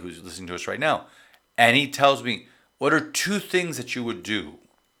Carly who's listening to us right now. And he tells me, what are 2 things that you would do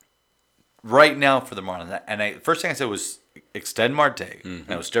right now for the Marlins? And first thing I said was extend Marte. Mm-hmm.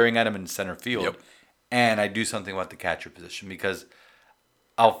 And I was staring at him in center field. Yep. And I do something about the catcher position because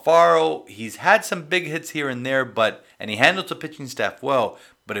Alfaro, he's had some big hits here and there, and he handles the pitching staff well.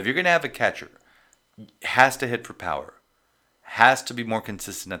 But if you're going to have a catcher, has to hit for power, has to be more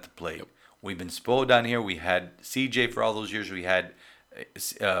consistent at the plate. Yep. We've been spoiled down here. We had CJ for all those years. We had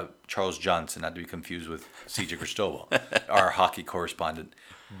Charles Johnson, not to be confused with CJ Cristobal, our hockey correspondent.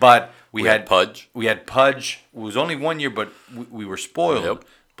 But we had Pudge. We had Pudge. It was only 1 year, but we were spoiled. Yep.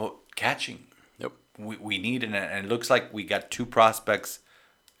 But catching, Yep. we need and it looks like we got 2 prospects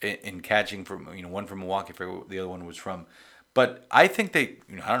in catching from one from Milwaukee, the other one was from. But I think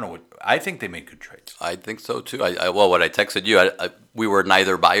I think they made good trades. I think so too. Well, what I texted you, we were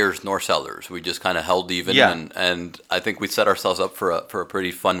neither buyers nor sellers. We just kind of held even, and I think we set ourselves up for a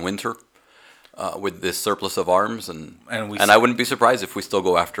pretty fun winter with this surplus of arms, and I wouldn't be surprised if we still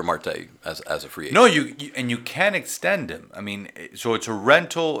go after Marte as a free agent. No, you can extend him. I mean, so it's a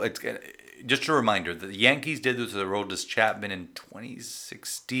rental. It's just a reminder that the Yankees did this with Aroldis Chapman in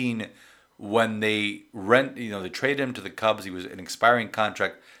 2016. When they they traded him to the Cubs. He was an expiring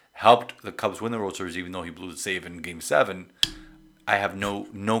contract, helped the Cubs win the World Series, even though he blew the save in Game 7. I have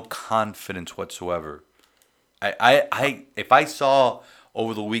no confidence whatsoever. If I saw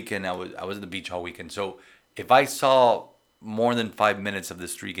over the weekend, I was at the beach all weekend. So if I saw more than 5 minutes of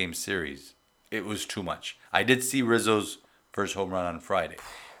this 3-game series, it was too much. I did see Rizzo's first home run on Friday.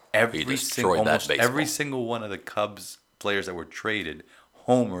 Almost every single one of the Cubs players that were traded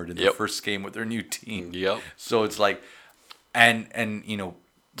homered in the first game with their new team. Yep. So it's like, and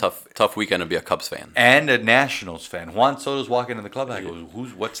tough weekend to be a Cubs fan and a Nationals fan. Juan Soto's walking in the club. I go,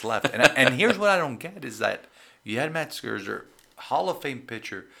 what's left? And here's what I don't get is that you had Matt Scherzer, Hall of Fame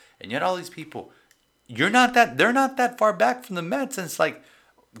pitcher, and you had all these people. They're not that far back from the Mets, and it's like,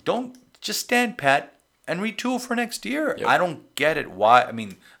 don't just stand pat and retool for next year. Yep. I don't get it. Why? I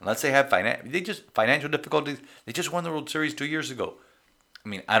mean, unless they have financial difficulties, they just won the World Series 2 years ago. I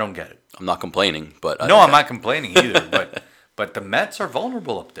mean, I don't get it. I'm not complaining, but I'm not complaining either. But the Mets are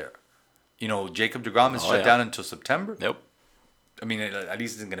vulnerable up there. Jacob deGrom is shut down until September. Yep. I mean, at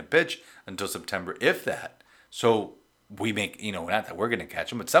least he's going to pitch until September, if that. So we make, not that we're going to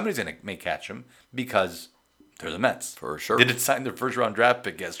catch him, but somebody's going to catch him because they're the Mets. For sure. They did sign their first round draft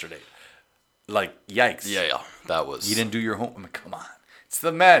pick yesterday. Like, yikes. Yeah. That was. You didn't do your home. I mean, come on. It's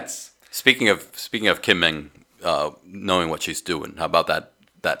the Mets. Speaking of Kim Meng, knowing what she's doing, how about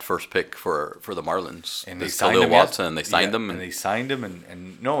that first pick for the Marlins? And they signed him. Watson, and they signed him. And they signed him.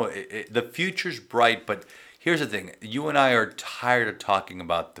 And no, the future's bright. But here's the thing. You and I are tired of talking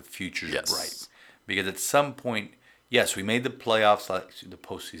about the future's bright. Because at some point, yes, we made the playoffs, the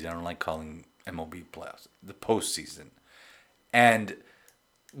postseason. I don't like calling MLB playoffs. The postseason. And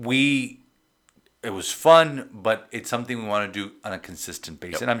it was fun, but it's something we want to do on a consistent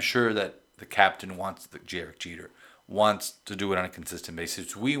basis. Yep. And I'm sure that the captain wants, Derek Jeter, wants to do it on a consistent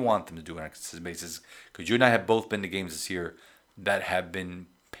basis. We want them to do it on a consistent basis because you and I have both been to games this year that have been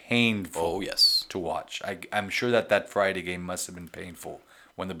painful to watch. I'm sure that Friday game must have been painful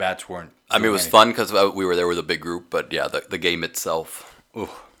when the bats weren't. I mean, it was fun because we were there with a big group, but yeah, the game itself. Ooh.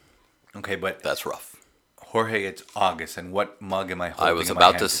 Okay, but that's rough. Jorge, it's August, and what mug am I holding? I was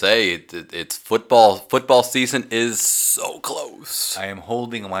about to say it's football. Football season is so close. I am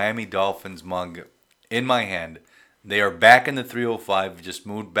holding a Miami Dolphins mug in my hand. They are back in the 305. Just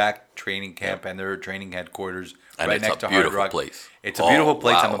moved back training camp and their training headquarters right next to Hard Rock. Place. It's a beautiful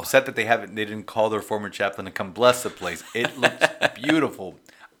place. Wow. I'm upset that they didn't call their former chaplain to come bless the place. It looks beautiful.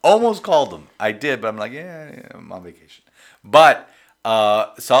 Almost called them. I did, but I'm like, yeah, I'm on vacation. But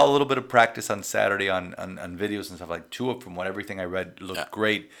saw a little bit of practice on Saturday on videos and stuff like Tua. From everything I read, looked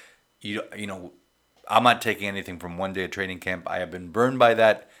great. You know, I'm not taking anything from one day of training camp. I have been burned by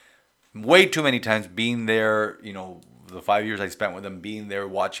that way too many times. Being there, the 5 years I spent with them, being there,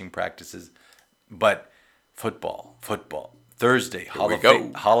 watching practices. But football. Thursday,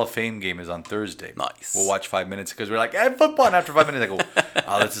 Hall of Fame game is on Thursday. Nice. We'll watch 5 minutes because we're like, hey, football. And after 5 minutes, I go,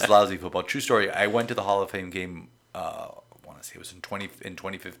 oh, this is lousy football. True story. I went to the Hall of Fame game. It was in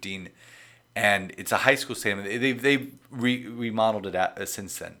 2015, and it's a high school stadium. They've remodeled it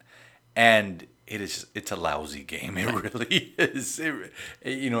since then, and it's a lousy game. It really is.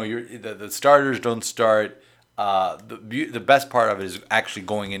 The starters don't start. The best part of it is actually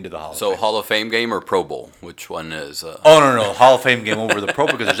going into the Hall of Fame. So Hall of Fame game or Pro Bowl? Which one is? Oh no, Hall of Fame game over the Pro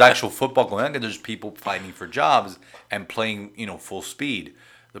Bowl because there's actual football going on and there's people fighting for jobs and playing full speed.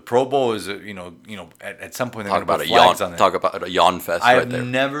 The Pro Bowl is, at some point they're going to put flags on it. Talk about a yawn fest I right there. have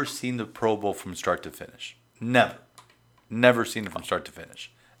never seen the Pro Bowl from start to finish. Never seen it from start to finish.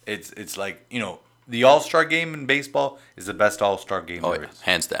 It's like, the All-Star game in baseball is the best All-Star game Oh, there yeah. is.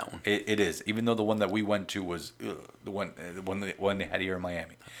 Hands down. It is, even though the one that we went to was the one they had here in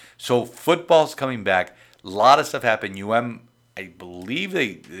Miami. So football's coming back. A lot of stuff happened. I believe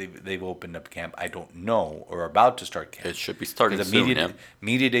they've opened up camp. I don't know, or are about to start camp. It should be starting The soon, yeah.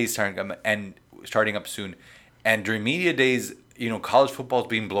 media days starting up soon, and during media days, college football is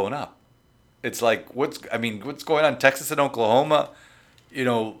being blown up. It's like what's going on? Texas and Oklahoma,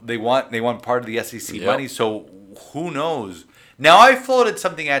 they want part of the SEC Yep. money. So who knows? Now I floated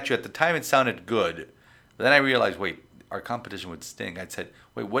something at you at the time. It sounded good, but then I realized, wait, our competition would stink. I said,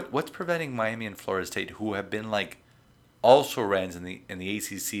 wait, what's preventing Miami and Florida State, who have been like also rans in the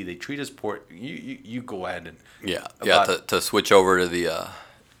ACC? They treat us poor. You go ahead and To switch over to the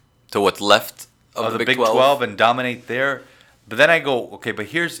to what's left of the the Big 12 and dominate there. But then I go, okay, but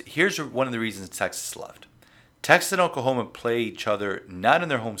here's one of the reasons Texas left. Texas and Oklahoma play each other not in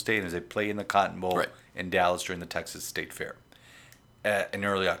their home stadiums. They play in the Cotton Bowl Right. in Dallas during the Texas State Fair in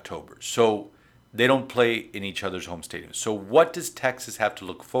early October. So they don't play in each other's home stadiums. So what does Texas have to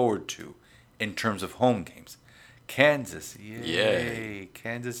look forward to in terms of home games? Kansas, yay. Yay.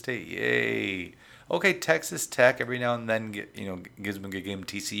 Kansas State, yay. Okay, Texas Tech every now and then gives them a good game.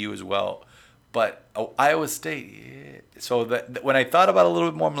 TCU as well. But Iowa State, yeah. So that when I thought about it a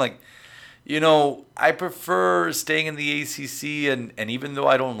little bit more, I'm like, I prefer staying in the ACC, and even though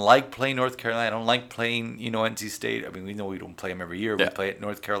I don't like playing North Carolina, I don't like playing, NC State. I mean, we know we don't play them every year. Yeah. We play at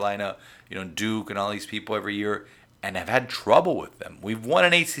North Carolina, Duke and all these people every year, and I've had trouble with them. We've won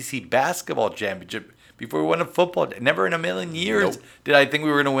an ACC basketball championship before we won a football. Never in a million years Nope. did I think we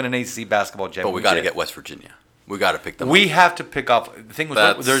were going to win an ACC basketball championship. But we got to get West Virginia. We got to pick them We up. have to pick off. The thing was,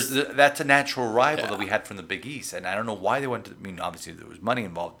 That's- that's a natural rival Yeah. that we had from the Big East, and I don't know why they went to. I mean, obviously there was money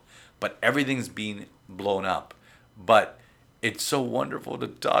involved, but everything's being blown up. But it's so wonderful to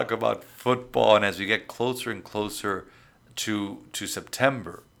talk about football, and as we get closer and closer to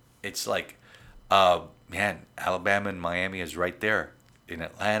September, it's like, man, Alabama and Miami is right there in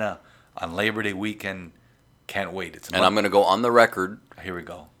Atlanta on Labor Day weekend. Can't wait. And I'm going to go on the record, Here we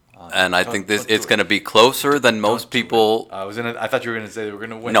go. and I think it's going to be closer than most people. I thought you were going to say they were going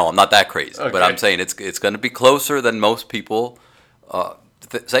to win. No, I'm not that crazy, but Okay. I'm saying it's going to be closer than most people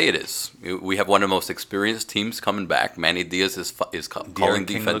say it is. We have one of the most experienced teams coming back. Manny Diaz is calling De'Aaron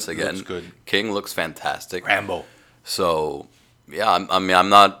King defense again. looks good. King looks fantastic. Rambo. So yeah, I'm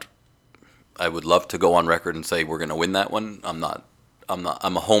not. I would love to go on record and say we're going to win that one. I'm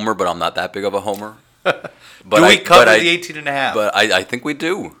a homer, but I'm not that big of a homer. But Do we cover the 18.5? But I think we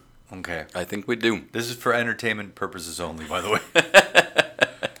do. Okay. I think we do. This is for entertainment purposes only, by the way.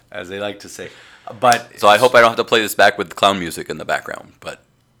 As they like to say. But So I hope I don't have to play this back with clown music in the background. But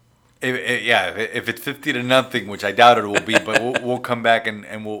if it's 50-0, which I doubt it will be, but we'll come back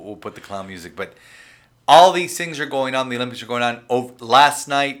and we'll put the clown music. But all these things are going on. The Olympics are going on. Last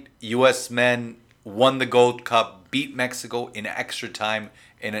night, U.S. men won the Gold Cup, beat Mexico in extra time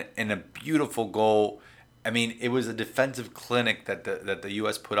in a beautiful goal. I mean, it was a defensive clinic that the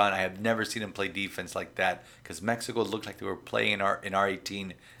U.S. put on. I have never seen them play defense like that because Mexico looked like they were playing in our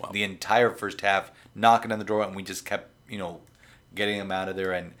 18 the entire first half, knocking on the door, and we just kept getting them out of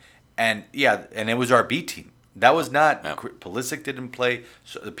there. And it was our B team. That was not Pulisic didn't play.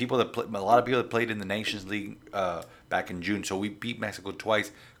 So the people that a lot of people that played in the Nations League back in June. So we beat Mexico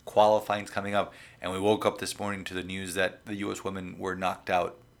twice. Qualifying's coming up, and we woke up this morning to the news that the U.S. women were knocked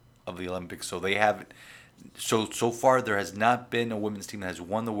out of the Olympics. So they haven't. So far, there has not been a women's team that has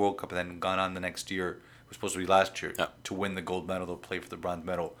won the World Cup and then gone on the next year. It was supposed to be last year to win the gold medal. They'll play for the bronze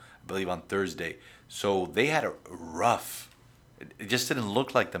medal, I believe, on Thursday. So they had a rough. It just didn't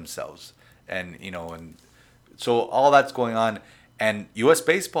look like themselves, and so all that's going on. And U.S.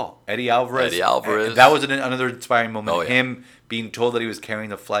 baseball, Eddie Alvarez. That was another inspiring moment. Oh, yeah. Him being told that he was carrying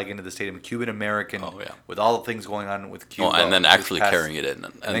the flag into the stadium, Cuban American, with all the things going on with Cuba. and then actually carrying it in,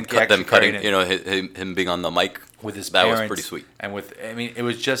 and then them cutting, carrying him being on the mic with his that parents, was pretty sweet. And it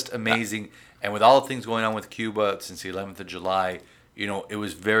was just amazing. And with all the things going on with Cuba since the 11th of July, it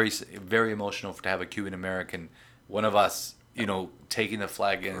was very, very emotional to have a Cuban American, one of us, taking the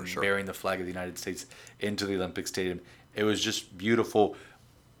flag and bearing the flag of the United States into the Olympic Stadium. It was just beautiful.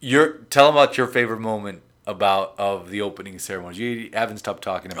 Tell them about your favorite moment of the opening ceremony. You haven't stopped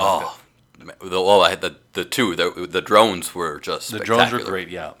talking about that. I had the two. The drones were just The drones were spectacular. great,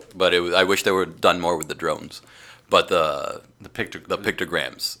 yeah. But I wish they were done more with the drones. But the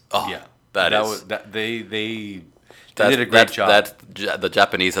pictograms. Oh, Yeah, they did a great job. That's the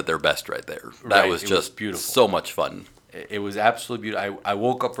Japanese at their best right there. That Right, was it just was beautiful. so much fun. It was absolutely beautiful. I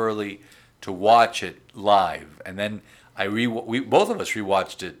woke up early to watch it live, and then both of us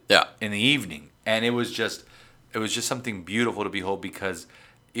rewatched it Yeah. in the evening, and it was just something beautiful to behold because,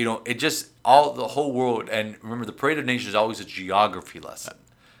 you know, it just all the whole world. And remember, the Parade of Nations is always a geography lesson,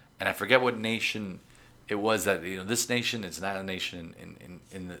 and I forget what nation it was that, you know, this nation is not a nation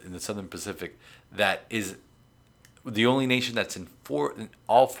in the Southern Pacific that is the only nation that's in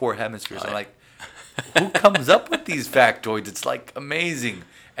all four hemispheres. I'm like, who comes up with these factoids? It's like amazing,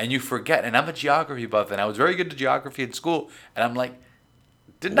 and you forget. And I'm a geography buff, and I was very good at geography in school, and I'm like,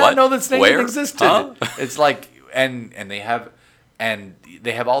 did not What? know this nation Where? existed. Huh? It's like, and they have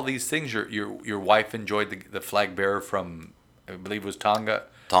all these things. Your wife enjoyed the flag bearer from, I believe it was Tonga.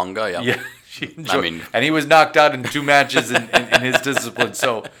 Tonga, yeah. Yeah, she enjoyed, mean- and he was knocked out in 2 matches in his discipline.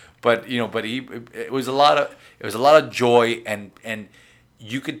 So, but it was a lot of joy, and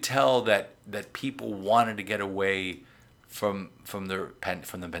you could tell that people wanted to get away from the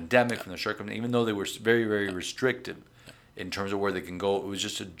pandemic, from the circumstance, even though they were very, very restrictive in terms of where they can go. It was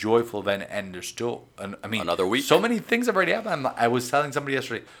just a joyful event, and there's still, Another week. So many things have already happened. I was telling somebody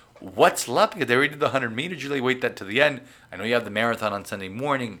yesterday, what's left? Because they already did the 100 meters. Usually wait that to the end. I know you have the marathon on Sunday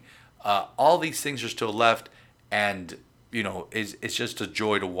morning. All these things are still left, and you know, it's just a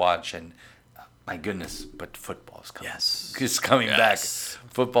joy to watch. And my goodness, but football's coming. Yes. It's coming Yes.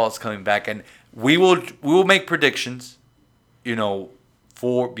 back. Football's coming back, and we will make predictions, you know,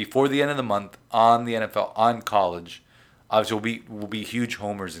 before the end of the month on the NFL, on college. Obviously, we'll be huge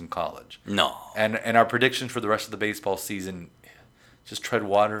homers in college. No. And our predictions for the rest of the baseball season, just tread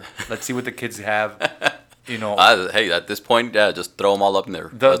water. Let's see what the kids have. You know, Hey, at this point, yeah, just throw them all up in there.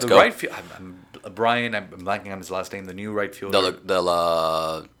 the Let's go. right field. I'm blanking on his last name. The new right fielder.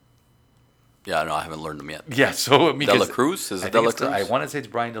 Yeah, no, I haven't learned them yet. Yeah, so because De La Cruz? Is I it think De La it's- I Cruz? want to say it's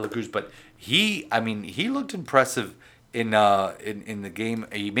Brian De La Cruz, but he looked impressive in the game.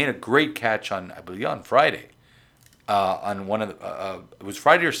 He made a great catch on, I believe, on Friday. On one of the, it was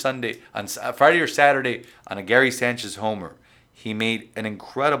Friday or Sunday, on Friday or Saturday on a Gary Sanchez homer. He made an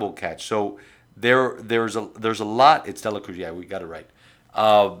incredible catch. So there's a lot. It's De La Cruz. Yeah, we got it right.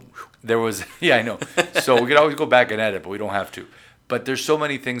 There was, yeah, I know. So we could always go back and edit, but we don't have to. But there's so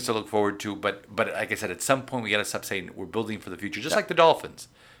many things to look forward to. But like I said, at some point we got to stop saying we're building for the future, just like the Dolphins.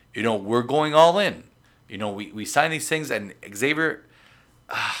 You know, we're going all in. You know, we sign these things, and Xavier.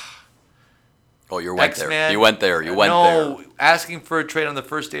 Oh, you went X-Man. there. You went there. You went no, there. asking for a trade on the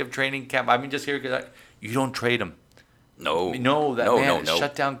first day of training camp. I mean, just here, you don't trade him. No. No, that man, no.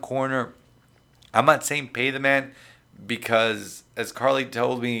 shut down corner. I'm not saying pay the man because, as Carly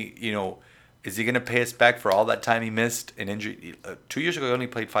told me, you know, is he going to pay us back for all that time he missed in injury? 2 years ago, he only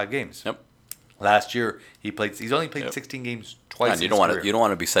played 5 games. Yep. Last year, he's only played 16 games twice. And you in don't his want career. to. You don't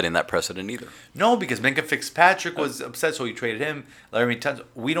want to be setting that precedent either. No, because Minka Fitzpatrick was upset, so he traded him. Laramie Tunsil.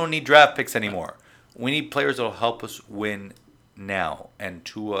 We don't need draft picks anymore. We need players that will help us win now, and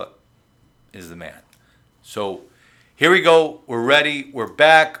Tua is the man. So here we go. We're ready. We're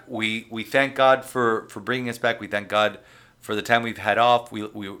back. We thank God for bringing us back. We thank God for the time we've had off.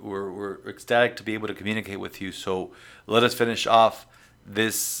 We're ecstatic to be able to communicate with you. So let us finish off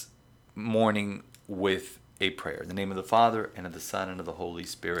this morning with a prayer. In the name of the Father, and of the Son, and of the Holy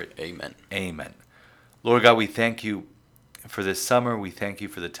Spirit. Amen. Amen. Lord God, we thank you for this summer. We thank you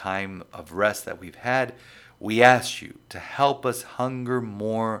for the time of rest that we've had. We ask you to help us hunger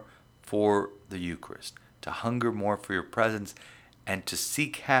more for the Eucharist, to hunger more for your presence, and to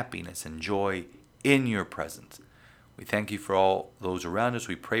seek happiness and joy in your presence. We thank you for all those around us.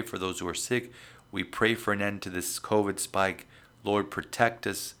 We pray for those who are sick. We pray for an end to this COVID spike. Lord, protect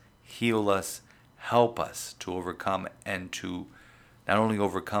us, heal us, help us to overcome, and to not only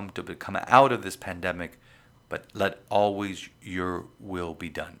overcome, to come out of this pandemic, but let always your will be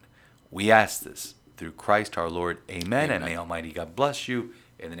done. We ask this through Christ our Lord. Amen. And may Almighty God bless you.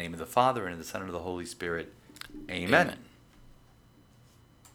 In the name of the Father, and of the Son, and of the Holy Spirit. Amen. Amen.